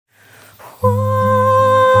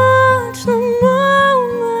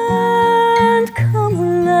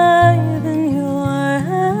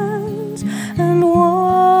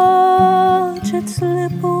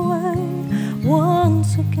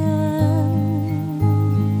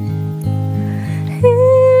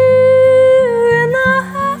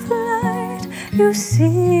you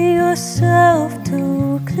see yourself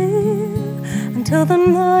too clear until the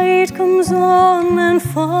night comes on and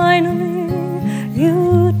finally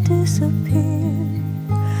you disappear.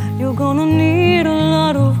 You're gonna need a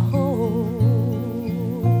lot of hope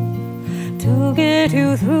to get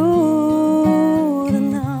you through the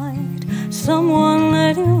night. Someone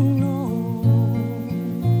that you know,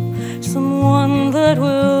 someone that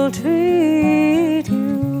will treat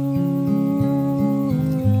you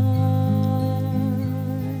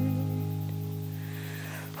right.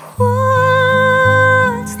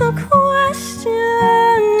 What's the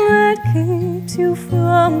question that keeps you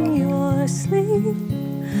from your sleep?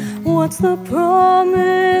 What's the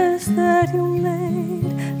promise that you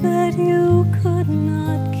made that you could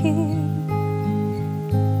not keep?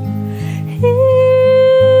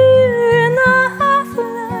 Here in the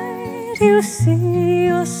half-light you see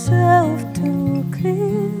yourself too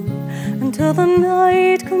clear until the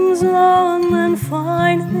night comes on and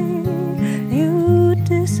finally you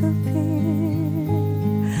disappear.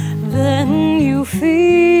 Then you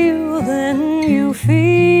feel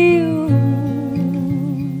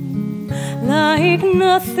like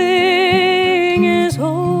nothing is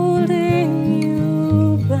holding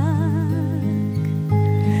you back.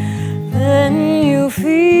 Then you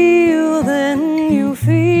feel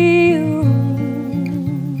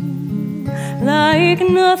like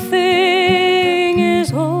nothing is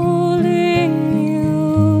holding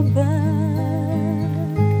you back.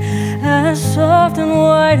 As soft and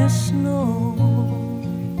white as snow,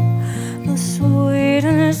 the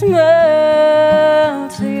sweetness melts